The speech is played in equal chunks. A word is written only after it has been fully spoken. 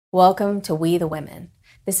Welcome to We the Women.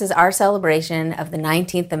 This is our celebration of the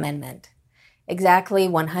 19th Amendment. Exactly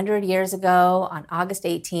 100 years ago, on August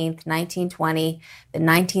 18th, 1920, the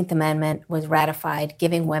 19th Amendment was ratified,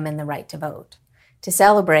 giving women the right to vote. To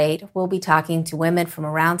celebrate, we'll be talking to women from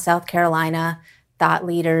around South Carolina, thought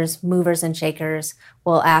leaders, movers and shakers.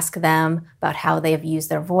 We'll ask them about how they have used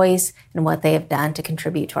their voice and what they have done to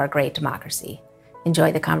contribute to our great democracy.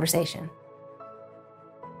 Enjoy the conversation.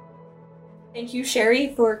 Thank you,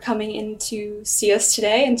 Sherry, for coming in to see us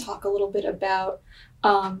today and talk a little bit about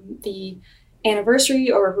the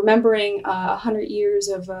anniversary or remembering 100 years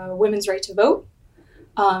of women's right to vote.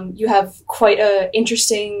 You have quite an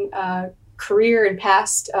interesting career and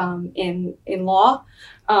past in law,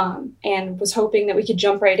 and was hoping that we could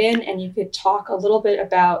jump right in and you could talk a little bit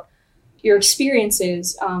about your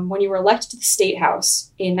experiences when you were elected to the State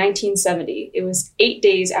House in 1970. It was 8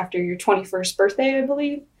 days after your 21st birthday, I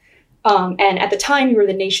believe. And at the time, you were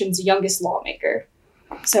the nation's youngest lawmaker.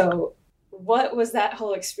 So what was that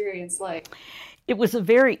whole experience like? It was a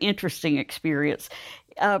very interesting experience.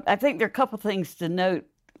 I think there are a couple things to note.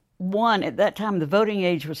 One, at that time, the voting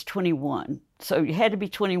age was 21. So you had to be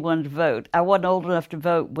 21 to vote. I wasn't old enough to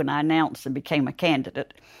vote when I announced and became a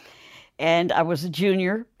candidate. And I was a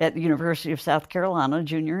junior at the University of South Carolina,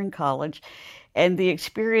 junior in college. And the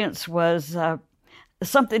experience was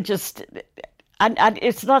something just...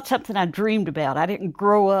 it's not something I dreamed about. I didn't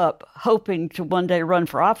grow up hoping to one day run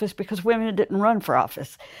for office because women didn't run for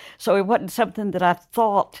office. So it wasn't something that I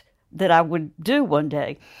thought that I would do one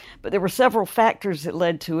day. But there were several factors that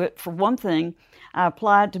led to it. For one thing, I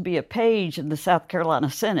applied to be a page in the South Carolina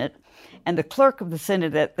Senate, and the clerk of the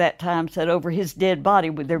Senate at that time said over his dead body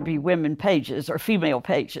would there be women pages or female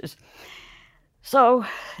pages. So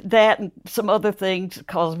that and some other things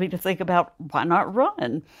caused me to think about why not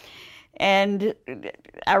run. And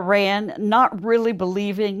I ran, not really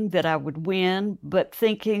believing that I would win, but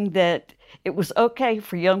thinking that it was okay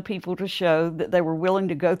for young people to show that they were willing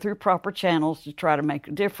to go through proper channels to try to make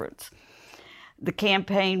a difference. The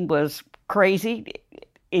campaign was crazy.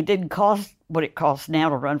 It didn't cost what it costs now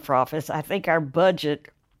to run for office. I think our budget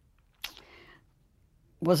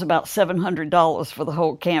was about $700 for the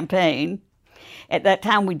whole campaign. At that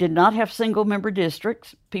time, we did not have single-member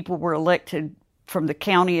districts. People were elected from the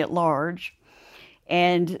county at large.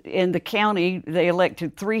 And in the county, they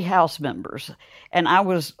elected 3 House members. And I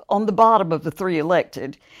was on the bottom of the 3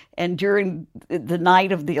 elected. And during the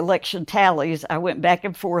night of the election tallies, I went back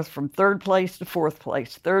and forth from 3rd place to 4th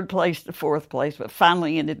place, 3rd place to 4th place, but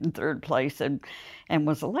finally ended in 3rd place and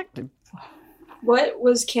was elected. What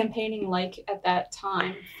was campaigning like at that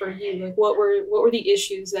time for you? Like, what were the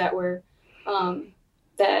issues that were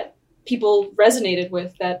that people resonated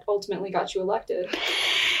with that ultimately got you elected?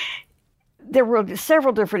 There were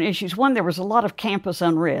several different issues. One, there was a lot of campus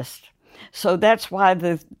unrest. So that's why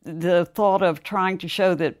the thought of trying to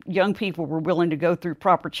show that young people were willing to go through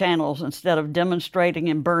proper channels instead of demonstrating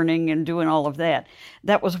and burning and doing all of that.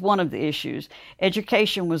 That was one of the issues.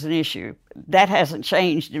 Education was an issue. That hasn't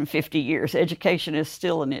changed in 50 years. Education is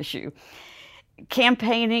still an issue.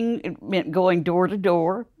 Campaigning meant going door to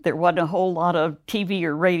door. There wasn't a whole lot of TV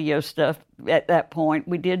or radio stuff at that point.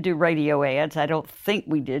 We did do radio ads. I don't think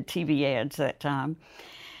we did TV ads that time.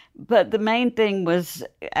 But the main thing was,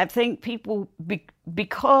 I think people,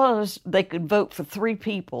 because they could vote for 3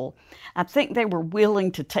 people, I think they were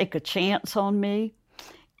willing to take a chance on me.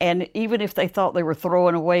 And even if they thought they were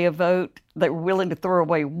throwing away a vote, they were willing to throw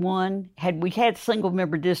away one. Had we had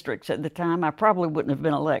single-member districts at the time, I probably wouldn't have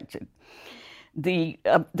been elected. There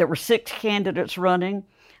were 6 candidates running.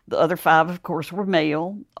 The other 5, of course, were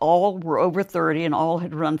male. All were over 30 and all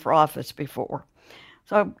had run for office before.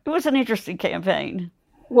 So it was an interesting campaign.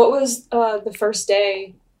 What was the first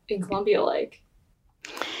day in Columbia like?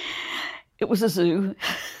 It was a zoo.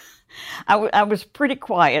 I was pretty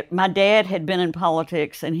quiet. My dad had been in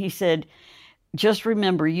politics, and he said, just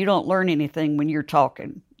remember, you don't learn anything when you're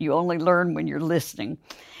talking. You only learn when you're listening.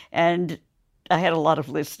 And I had a lot of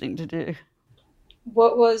listening to do.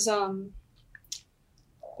 What were some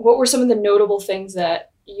of the notable things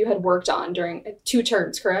that you had worked on during 2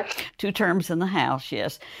 terms, correct? 2 terms in the House,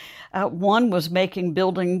 yes. One was making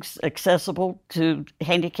buildings accessible to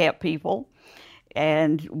handicapped people.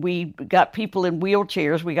 And we got people in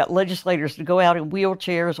wheelchairs. We got legislators to go out in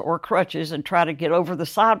wheelchairs or crutches and try to get over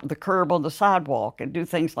the curb on the sidewalk and do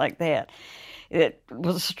things like that. It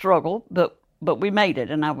was a struggle, but we made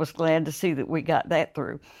it, and I was glad to see that we got that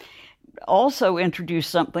through. Also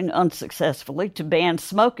introduced something unsuccessfully to ban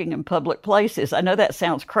smoking in public places. I know that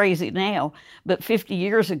sounds crazy now, but 50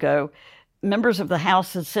 years ago, members of the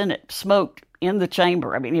House and Senate smoked in the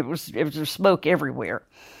chamber. I mean, it was smoke everywhere.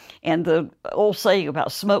 And the old saying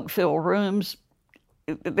about smoke-filled rooms,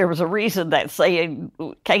 there was a reason that saying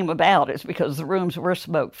came about. It's because the rooms were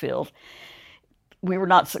smoke-filled. We were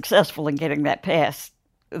not successful in getting that passed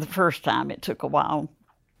the first time. It took a while.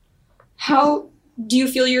 How do you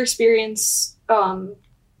feel your experience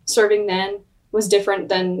serving then was different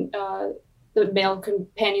than the male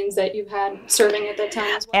companions that you had serving at that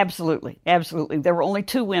time as well? Absolutely, absolutely. There were only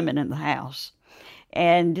 2 women in the house.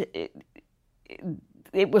 And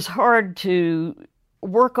it was hard to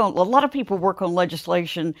work on. A lot of people work on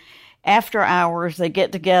legislation after hours. They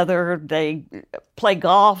get together, they play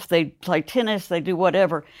golf, they play tennis, they do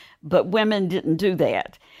whatever. But women didn't do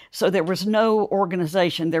that. So there was no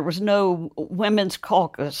organization. There was no women's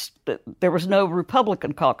caucus. There was no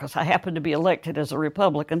Republican caucus. I happened to be elected as a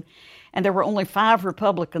Republican, and there were only 5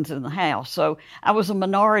 Republicans in the House. So I was a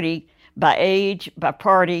minority by age, by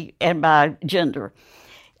party, and by gender.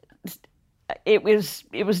 It was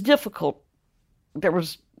difficult. There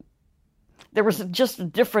was just a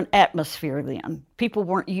different atmosphere then. People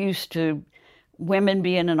weren't used to women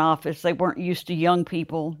being in office. They weren't used to young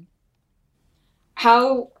people.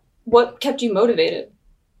 What kept you motivated?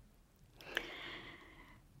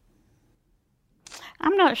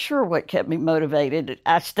 I'm not sure what kept me motivated.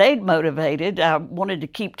 I stayed motivated. I wanted to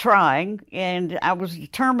keep trying, and I was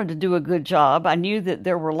determined to do a good job. I knew that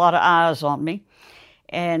there were a lot of eyes on me,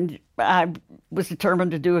 and I was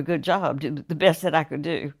determined to do a good job, do the best that I could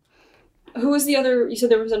do. Who was the other? You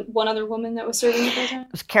said there was one other woman that was serving at that time?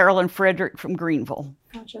 It was Carolyn Frederick from Greenville.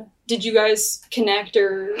 Gotcha. Did you guys connect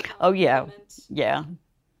or? Oh, yeah. Comment? Yeah.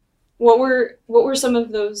 What were some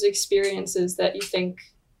of those experiences that you think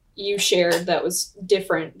you shared that was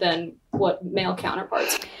different than what male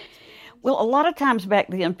counterparts? Well, a lot of times back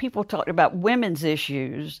then, people talked about women's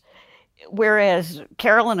issues, whereas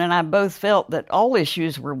Carolyn and I both felt that all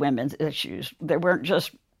issues were women's issues. They weren't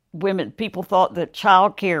just women. People thought that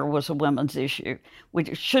child care was a women's issue,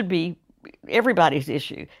 which should be everybody's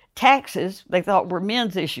issue. Taxes, they thought, were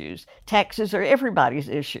men's issues. Taxes are everybody's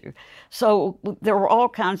issue. So there were all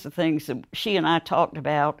kinds of things that she and I talked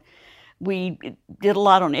about. We did a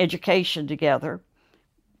lot on education together.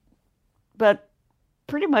 But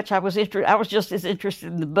pretty much I was just as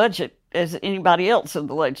interested in the budget as anybody else in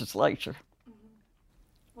the legislature.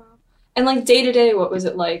 Wow. And like day to day, what was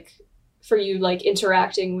it like for you, like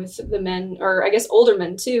interacting with the men, or I guess older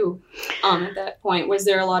men too, at that point? Was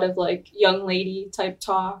there a lot of like young lady type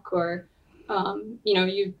talk, or,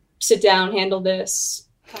 you sit down, handle this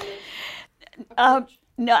kind of?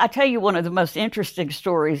 No, I tell you one of the most interesting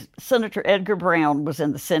stories. Senator Edgar Brown was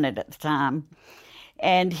in the Senate at the time,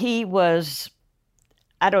 and he was,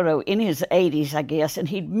 I don't know, in his 80s, I guess, and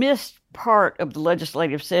he'd missed part of the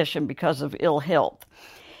legislative session because of ill health.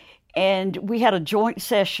 And we had a joint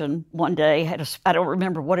session one day. I don't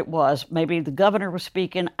remember what it was. Maybe the governor was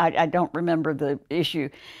speaking. I don't remember the issue.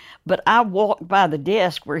 But I walked by the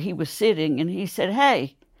desk where he was sitting, and he said,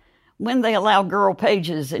 "Hey, when they allow girl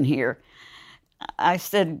pages in here?" I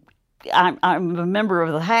said, I'm a member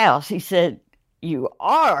of the House. He said, "You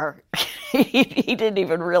are?" He didn't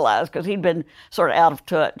even realize, because he'd been sort of out of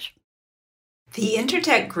touch. The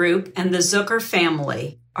Intertech Group and the Zucker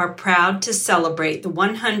family are proud to celebrate the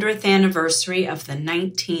 100th anniversary of the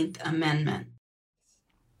 19th Amendment.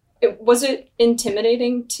 Was it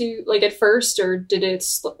intimidating to, like, at first, or did it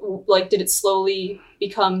slowly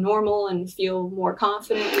become normal and feel more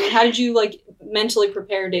confident? I mean, how did you mentally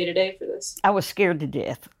prepare day to day for this? I was scared to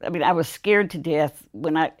death. I was scared to death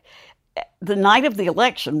the night of the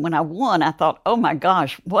election, when I won. I thought, oh my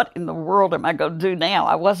gosh, what in the world am I going to do now?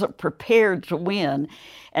 I wasn't prepared to win.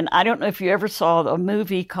 And I don't know if you ever saw a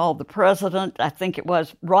movie called The President. I think it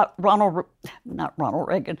was Robert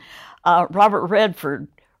Redford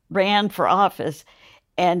ran for office.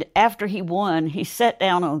 And after he won, he sat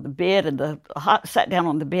down on the bed in the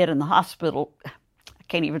hospital. I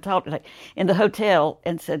can't even talk today, in the hotel,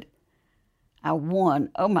 and said, "I won.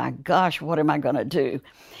 Oh my gosh, what am I going to do?"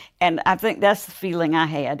 And I think that's the feeling I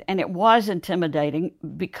had. And it was intimidating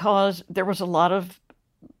because there was a lot of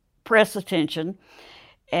press attention.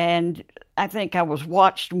 And I think I was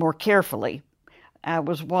watched more carefully. I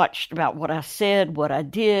was watched about what I said, what I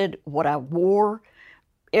did, what I wore,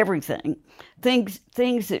 everything. Things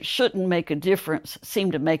that shouldn't make a difference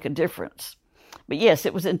seemed to make a difference. But yes,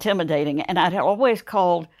 it was intimidating. And I'd always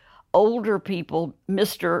called older people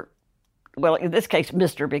Mr. Well, in this case,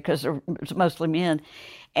 Mr., because it was mostly men.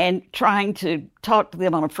 And trying to talk to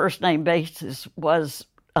them on a first-name basis was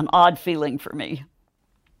an odd feeling for me.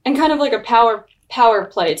 And kind of like a power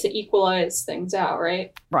play to equalize things out,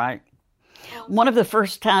 right? Right. One of the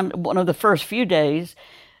first few days,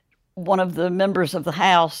 one of the members of the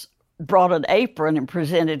House brought an apron and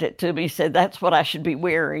presented it to me, said that's what I should be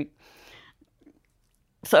wearing.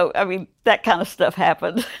 So, I mean, that kind of stuff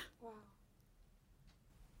happened. Wow.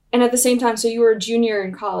 And at the same time, so you were a junior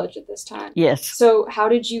in college at this time. Yes. So how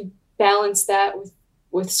did you balance that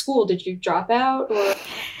with school? Did you drop out or?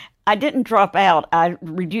 I didn't drop out. I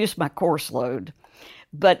reduced my course load.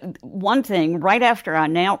 But one thing, right after I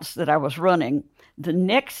announced that I was running, the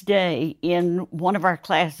next day in one of our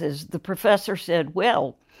classes, the professor said,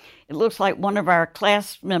 well, it looks like one of our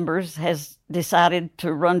class members has decided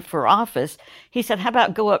to run for office. He said, how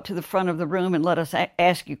about go up to the front of the room and let us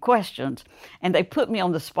ask you questions? And they put me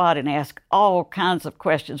on the spot and asked all kinds of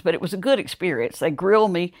questions, but it was a good experience. They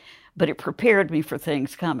grilled me, but it prepared me for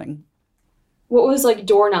things coming. What was like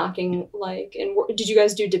door knocking like? And did you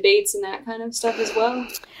guys do debates and that kind of stuff as well?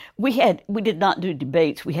 We did not do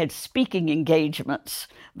debates. We had speaking engagements.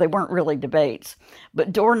 They weren't really debates.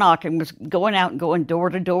 But door knocking was going out and going door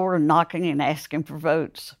to door and knocking and asking for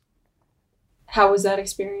votes. How was that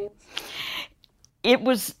experience? It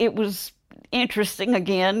was interesting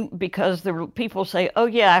again because there were people say, oh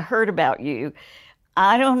yeah, I heard about you.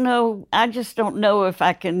 I don't know. I just don't know if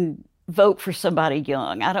I can vote for somebody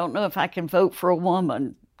young. I don't know if I can vote for a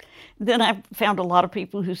woman. Then I found a lot of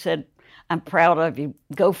people who said, I'm proud of you.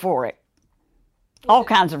 Go for it. All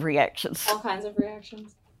kinds of reactions. All kinds of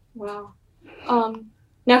reactions. Wow.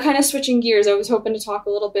 Now kind of switching gears, I was hoping to talk a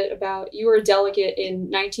little bit about, you were a delegate in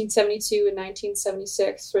 1972 and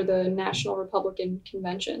 1976 for the National Republican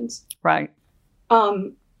Conventions. Right.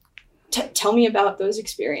 Tell me about those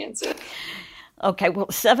experiences. Okay, well,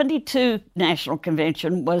 the 72 National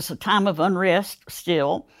Convention was a time of unrest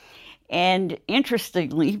still. And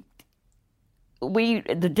interestingly,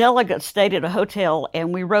 the delegates stayed at a hotel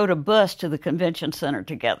and we rode a bus to the convention center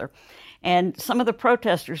together. And some of the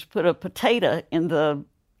protesters put a potato in the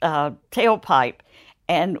tailpipe,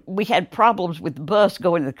 and we had problems with the bus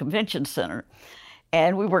going to the convention center,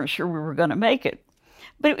 and we weren't sure we were going to make it.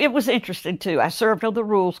 But it was interesting, too. I served on the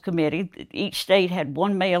Rules Committee. Each state had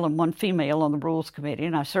one male and one female on the Rules Committee,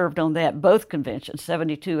 and I served on that, both conventions,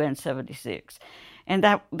 72 and 76. And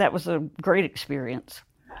that was a great experience.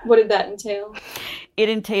 What did that entail? It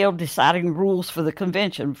entailed deciding rules for the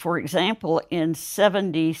convention. For example, in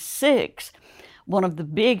 76, one of the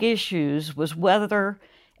big issues was whether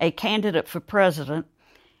a candidate for president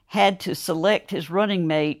had to select his running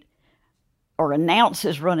mate or announce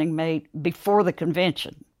his running mate before the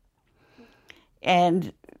convention.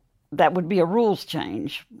 And that would be a rules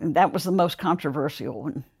change. And that was the most controversial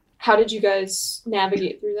one. How did you guys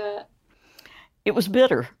navigate through that? It was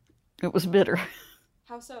bitter. It was bitter.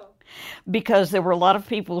 How so? Because there were a lot of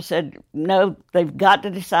people who said, no, they've got to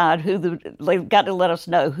decide they've got to let us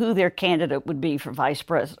know who their candidate would be for vice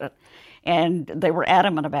president. And they were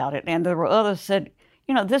adamant about it. And there were others who said,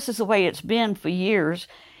 this is the way it's been for years.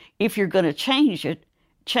 If you're going to change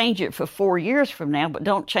it for 4 years from now, but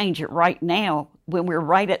don't change it right now when we're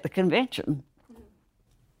right at the convention.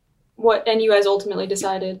 And you guys ultimately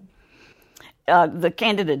decided? The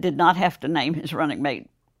candidate did not have to name his running mate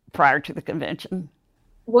prior to the convention.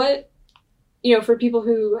 What, for people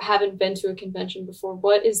who haven't been to a convention before,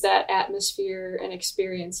 what is that atmosphere and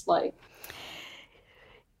experience like?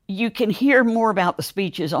 You can hear more about the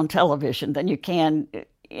speeches on television than you can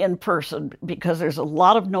in person because there's a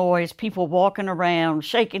lot of noise, people walking around,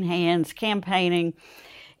 shaking hands, campaigning,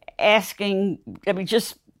 asking,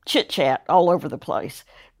 just chit-chat all over the place.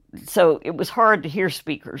 So it was hard to hear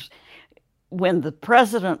speakers. When the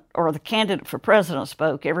president or the candidate for president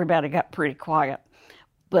spoke, everybody got pretty quiet.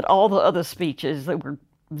 But all the other speeches, they were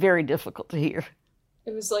very difficult to hear.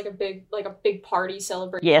 It was like a big party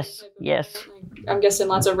celebration. Yes, yes. I'm guessing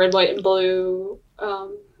lots of red, white, and blue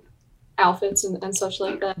outfits and such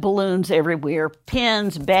like that. Balloons everywhere,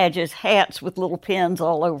 pins, badges, hats with little pins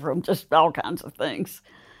all over them, just all kinds of things.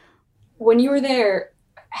 When you were there,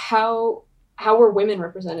 how were women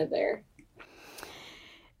represented there?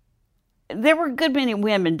 There were a good many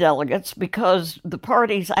women delegates because the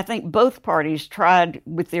parties, I think both parties tried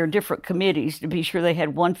with their different committees to be sure they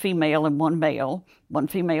had one female and one male, one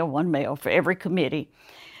female, one male for every committee.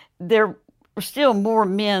 There were still more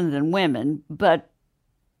men than women, but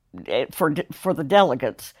for the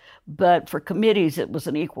delegates, but for committees it was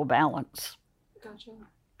an equal balance. Gotcha.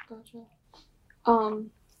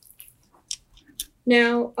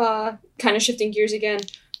 Now, kind of shifting gears again,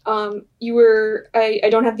 you were, I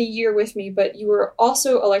don't have the year with me, but you were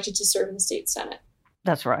also elected to serve in the state Senate.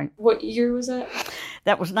 That's right. What year was that?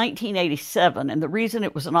 That was 1987, and the reason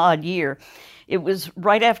it was an odd year, it was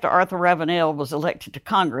right after Arthur Ravenel was elected to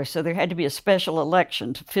Congress, so there had to be a special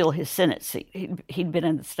election to fill his Senate seat. He'd been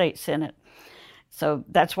in the state Senate, so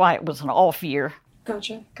that's why it was an off year.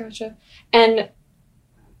 Gotcha. And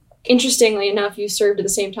interestingly enough, you served at the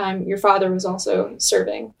same time your father was also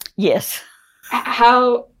serving. Yes.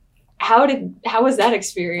 How was that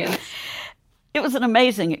experience? It was an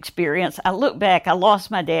amazing experience. I look back, I lost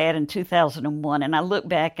my dad in 2001, and I look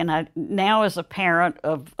back, and now as a parent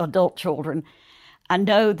of adult children, I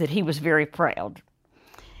know that he was very proud.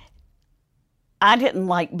 I didn't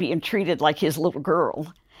like being treated like his little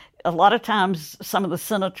girl. A lot of times, some of the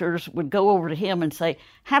senators would go over to him and say,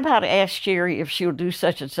 how about ask Sherry if she'll do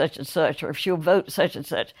such and such and such, or if she'll vote such and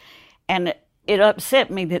such. And it upset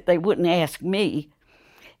me that they wouldn't ask me.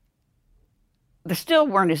 There still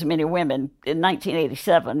weren't as many women in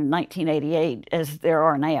 1987 and 1988 as there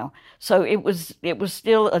are now. So it was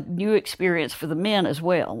still a new experience for the men as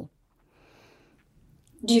well.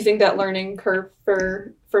 Do you think that learning curve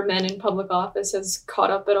for men in public office has caught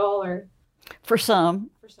up at all, or? For some,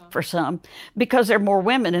 because there are more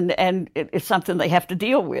women, and it's something they have to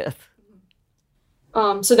deal with.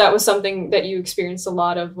 So that was something that you experienced a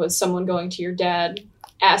lot of, was someone going to your dad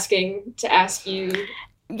asking to ask you.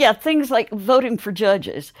 Yeah, things like voting for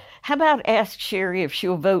judges. How about ask Sherry if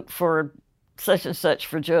she'll vote for such and such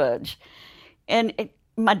for judge? And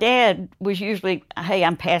my dad was usually, hey,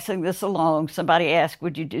 I'm passing this along. Somebody asked,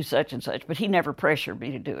 would you do such and such? But he never pressured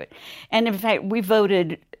me to do it. And in fact, we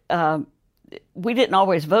voted, we didn't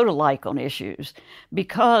always vote alike on issues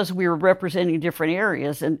because we were representing different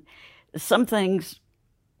areas. And some things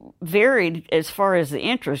varied as far as the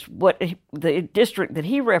interest. What the district that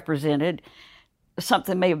he represented,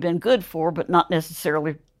 something may have been good for, but not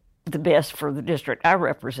necessarily the best for the district I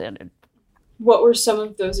represented. What were some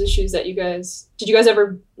of those issues that did you guys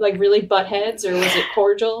ever like really butt heads, or was it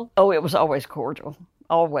cordial? Oh, it was always cordial.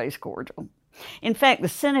 In fact, the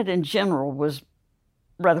Senate in general was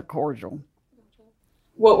rather cordial.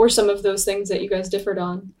 What were some of those things that you guys differed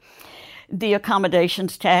on? The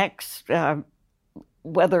accommodations tax,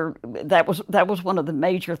 whether that was one of the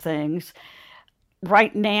major things.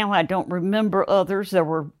 Right now, I don't remember others. There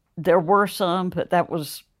were some, but that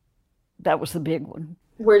was the big one.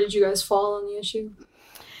 Where did you guys fall on the issue?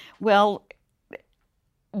 Well,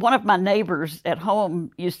 one of my neighbors at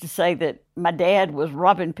home used to say that my dad was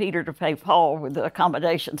robbing Peter to pay Paul with the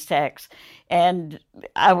accommodations tax, and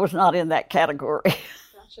I was not in that category.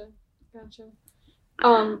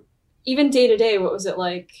 Gotcha. Even day to day, what was it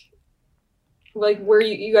like? Like, where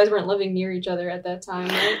you guys weren't living near each other at that time,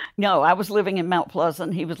 right? No, I was living in Mount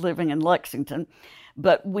Pleasant. He was living in Lexington.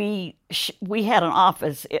 But we had an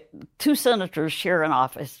office. Two senators share an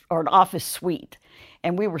office, or an office suite,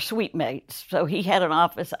 and we were suite mates. So he had an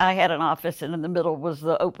office, I had an office, and in the middle was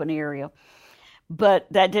the open area. But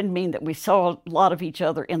that didn't mean that we saw a lot of each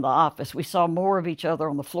other in the office. We saw more of each other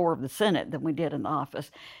on the floor of the Senate than we did in the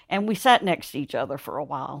office. And we sat next to each other for a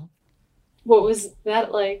while. What was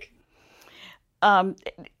that like?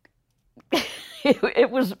 It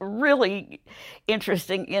was really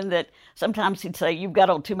interesting in that sometimes he'd say, you've got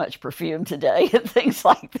on too much perfume today, and things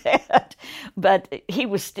like that. But he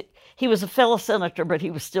was a fellow senator, but he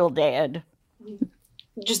was still Dad.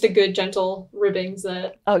 Just the good, gentle ribbings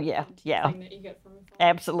that... Oh, yeah. That you get from it.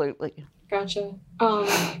 Absolutely. Gotcha.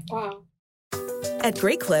 Wow. At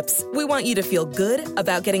Great Clips, we want you to feel good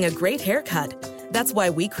about getting a great haircut. That's why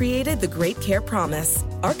we created the Great Care Promise,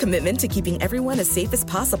 our commitment to keeping everyone as safe as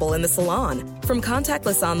possible in the salon. From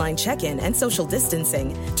contactless online check-in and social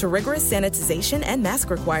distancing to rigorous sanitization and mask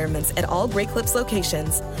requirements at all Great Clips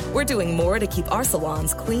locations, we're doing more to keep our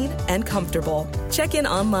salons clean and comfortable. Check in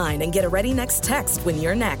online and get a Ready Next text when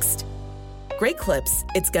you're next. Great Clips,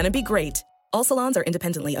 it's gonna be great. All salons are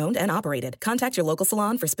independently owned and operated. Contact your local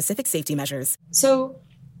salon for specific safety measures. So,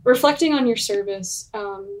 reflecting on your service,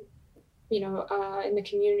 in the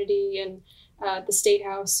community and the State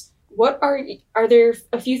House, what are there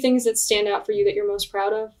a few things that stand out for you that you're most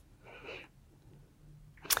proud of?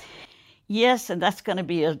 Yes, and that's going to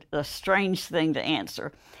be a strange thing to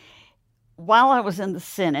answer. While I was in the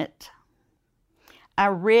Senate, I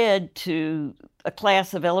read to a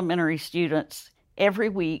class of elementary students every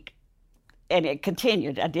week, and it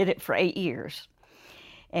continued. I did it for 8 years.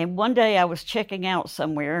 And one day I was checking out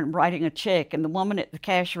somewhere and writing a check, and the woman at the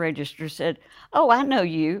cash register said, "Oh, I know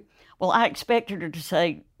you." Well, I expected her to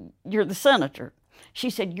say, "You're the senator." She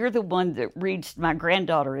said, "You're the one that reads to my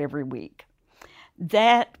granddaughter every week."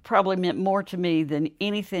 that probably meant more to me than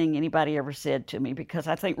anything anybody ever said to me, because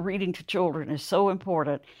I think reading to children is so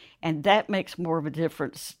important, and that makes more of a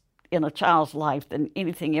difference in a child's life than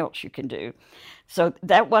anything else you can do. So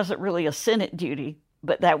that wasn't really a Senate duty,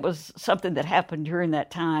 but that was something that happened during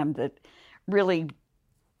that time that really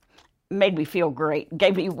made me feel great,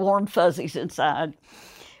 gave me warm fuzzies inside.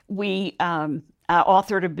 I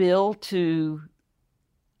authored a bill to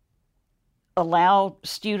allow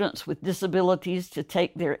students with disabilities to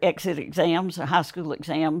take their exit exams or high school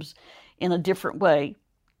exams in a different way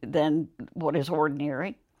than what is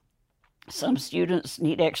ordinary. Some students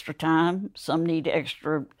need extra time, some need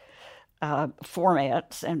extra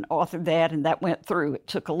formats, and authored that, and that went through. It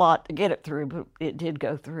took a lot to get it through, but it did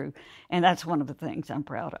go through, and that's one of the things I'm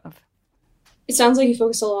proud of. It sounds like you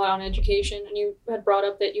focus a lot on education, and you had brought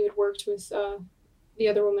up that you had worked with the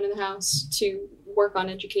other woman in the House to work on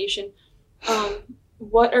education.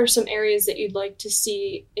 What are some areas that you'd like to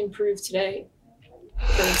see improve today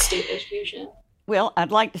for state education? Well,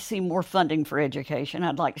 I'd like to see more funding for education.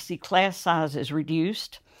 I'd like to see class sizes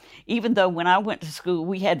reduced. Even though when I went to school,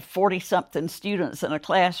 we had 40-something students in a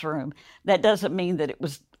classroom, that doesn't mean that it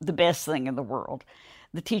was the best thing in the world.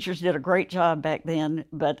 The teachers did a great job back then,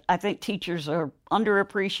 but I think teachers are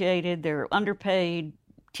underappreciated, they're underpaid.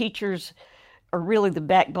 Teachers are really the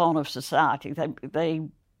backbone of society. They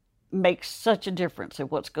make such a difference in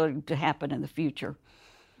what's going to happen in the future.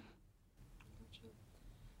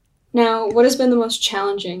 Now, what has been the most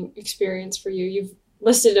challenging experience for you? You've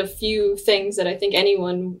listed a few things that I think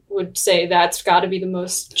anyone would say that's got to be the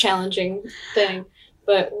most challenging thing,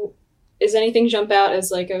 but does anything jump out as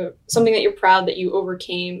like something that you're proud that you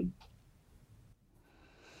overcame?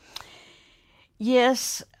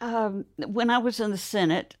 Yes. When I was in the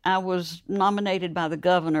Senate, I was nominated by the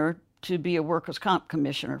governor to be a workers' comp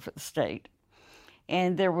commissioner for the state.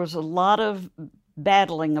 And there was a lot of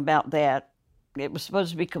battling about that. It was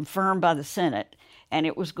supposed to be confirmed by the Senate, and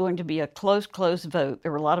it was going to be a close vote.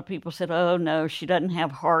 There were a lot of people said, oh, no, she doesn't have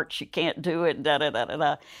heart, she can't do it,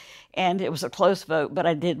 da-da-da-da-da. And it was a close vote, but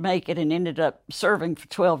I did make it and ended up serving for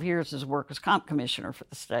 12 years as workers' comp commissioner for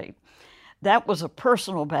the state. That was a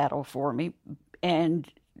personal battle for me, and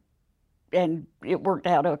it worked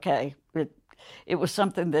out okay. It was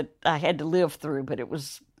something that I had to live through, but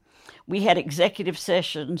we had executive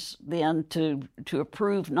sessions then to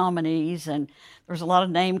approve nominees, and there was a lot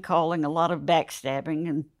of name calling, a lot of backstabbing,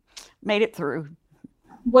 and made it through.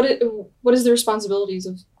 What is the responsibilities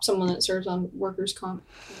of someone that serves on workers' comp?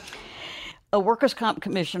 A workers' comp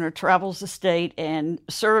commissioner travels the state and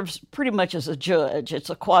serves pretty much as a judge.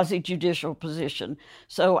 It's a quasi-judicial position.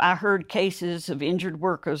 So I heard cases of injured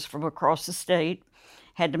workers from across the state,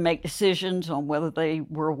 had to make decisions on whether they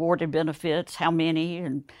were awarded benefits, how many,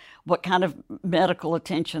 and what kind of medical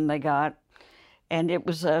attention they got. And it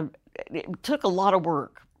took a lot of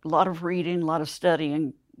work, a lot of reading, a lot of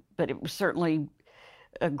studying, but it was certainly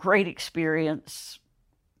a great experience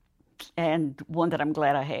and one that I'm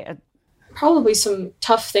glad I had. Probably some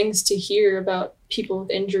tough things to hear about people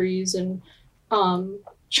with injuries and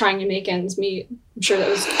trying to make ends meet. I'm sure that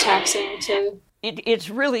was taxing to... It's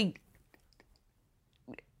really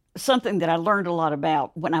something that I learned a lot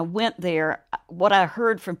about. When I went there, what I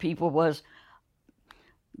heard from people was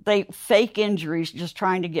they fake injuries just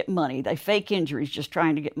trying to get money. They fake injuries just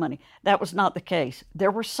trying to get money. That was not the case.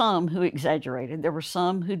 There were some who exaggerated. There were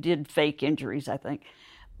some who did fake injuries, I think.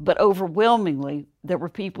 But overwhelmingly, there were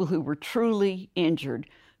people who were truly injured,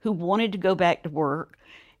 who wanted to go back to work,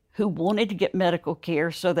 who wanted to get medical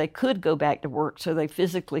care so they could go back to work, so they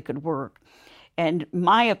physically could work. And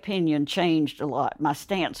my opinion changed a lot. My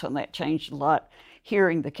stance on that changed a lot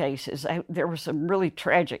hearing the cases. There were some really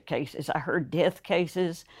tragic cases. I heard death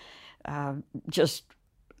cases, just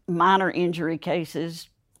minor injury cases.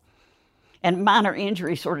 And minor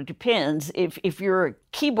injury sort of depends. If you're a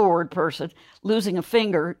keyboard person, losing a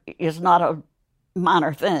finger is not a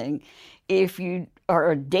minor thing. If you are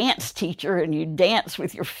a dance teacher and you dance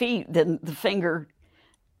with your feet, then the finger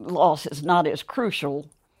loss is not as crucial.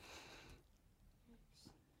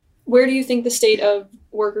 Where do you think the state of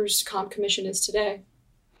Workers' Comp Commission is today?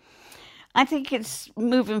 I think it's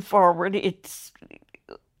moving forward.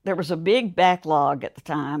 There was a big backlog at the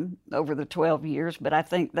time over the 12 years, but I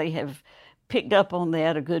think they have picked up on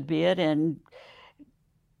that a good bit, and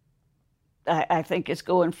I think it's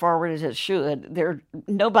going forward as it should.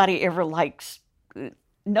 Nobody ever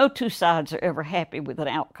no two sides are ever happy with an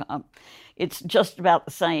outcome. It's just about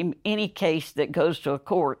the same. Any case that goes to a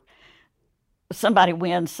court, somebody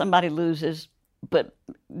wins, somebody loses, but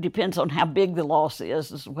depends on how big the loss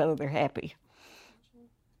is whether they're happy.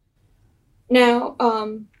 Now,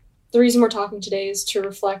 the reason we're talking today is to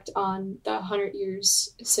reflect on the 100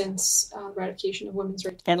 years since ratification of women's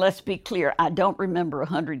rights. And let's be clear, I don't remember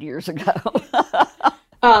 100 years ago.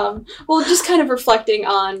 Well, just kind of reflecting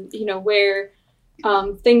on, where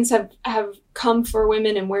things have come for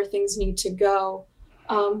women and where things need to go.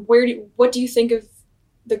 What do you think of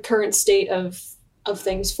the current state of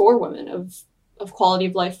things for women, of quality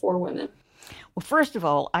of life for women? Well, first of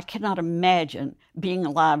all, I cannot imagine being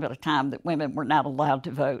alive at a time that women were not allowed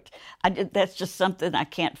to vote. That's just something I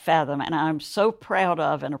can't fathom, and I'm so proud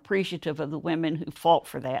of and appreciative of the women who fought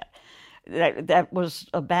for that. That was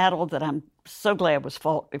a battle that I'm so glad was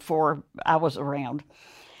fought before I was around.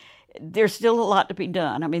 There's still a lot to be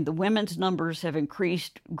done. I mean, the women's numbers have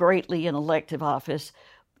increased greatly in elective office,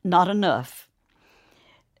 not enough.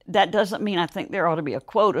 That doesn't mean I think there ought to be a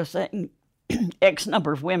quota saying X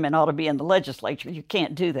number of women ought to be in the legislature. You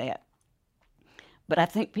can't do that. But I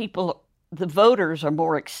think the voters are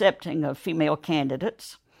more accepting of female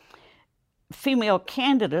candidates. Female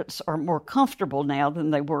candidates are more comfortable now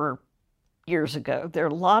than they were years ago. There are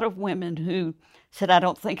a lot of women who said, I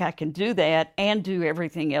don't think I can do that and do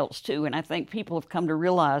everything else too. And I think people have come to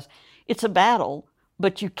realize it's a battle,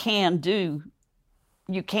 but you can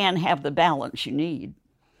have the balance you need.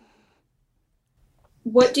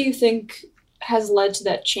 What do you think has led to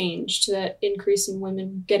that change, to that increase in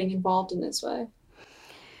women getting involved in this way?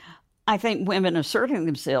 I think women asserting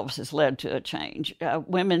themselves has led to a change.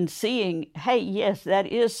 Women seeing, hey, yes, that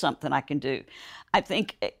is something I can do. I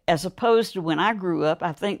think as opposed to when I grew up,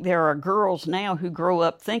 I think there are girls now who grow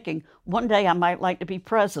up thinking, one day I might like to be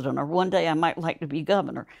president or one day I might like to be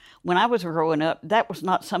governor. When I was growing up, that was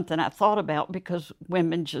not something I thought about because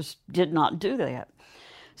women just did not do that.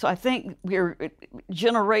 So I think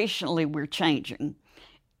generationally we're changing.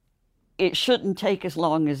 It shouldn't take as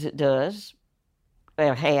long as it does,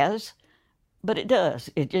 or has, but it does.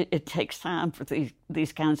 It takes time for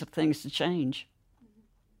these kinds of things to change.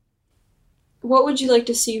 What would you like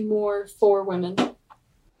to see more for women?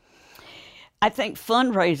 I think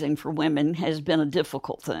fundraising for women has been a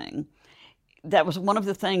difficult thing. That was one of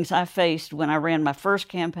the things I faced when I ran my first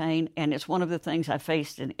campaign, and it's one of the things I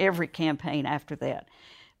faced in every campaign after that.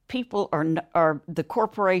 People are the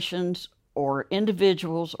corporations or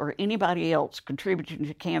individuals or anybody else contributing to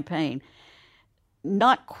the campaign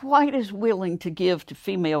not quite as willing to give to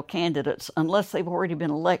female candidates unless they've already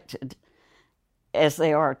been elected as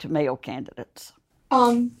they are to male candidates.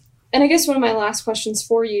 And I guess one of my last questions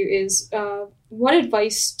for you is, what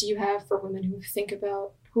advice do you have for women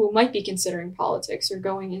who might be considering politics or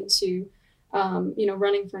going into,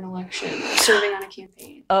 running for an election or serving on a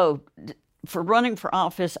campaign? For running for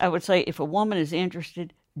office, I would say if a woman is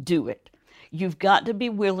interested, do it. You've got to be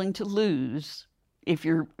willing to lose if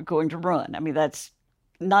you're going to run. I mean,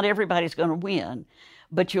 not everybody's going to win,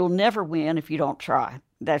 but you'll never win if you don't try.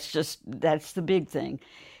 That's the big thing.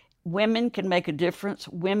 Women can make a difference.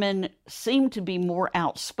 Women seem to be more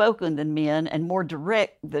outspoken than men and more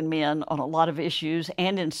direct than men on a lot of issues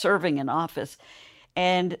and in serving in office.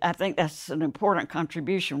 And I think that's an important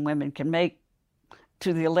contribution women can make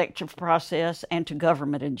to the elective process and to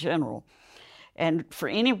government in general. And for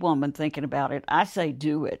any woman thinking about it, I say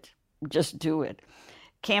do it. Just do it.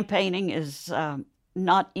 Campaigning is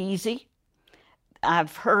not easy.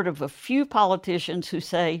 I've heard of a few politicians who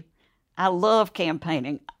say, I love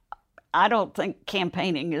campaigning. I don't think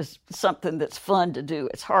campaigning is something that's fun to do.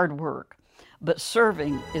 It's hard work, but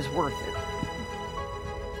serving is worth it.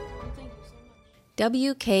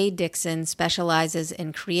 W.K. Dixon specializes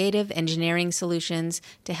in creative engineering solutions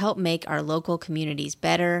to help make our local communities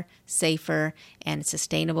better, safer, and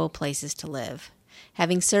sustainable places to live.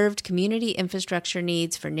 Having served community infrastructure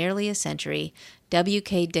needs for nearly a century,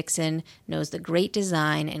 W.K. Dixon knows that great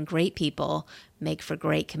design and great people make for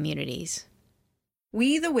great communities.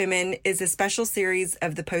 We the Women is a special series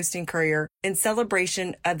of the Post and Courier in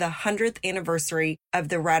celebration of the 100th anniversary of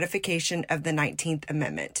the ratification of the 19th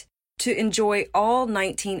Amendment. To enjoy all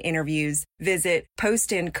 19 interviews, visit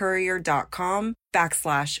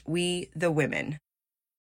postandcourier.com/We the Women.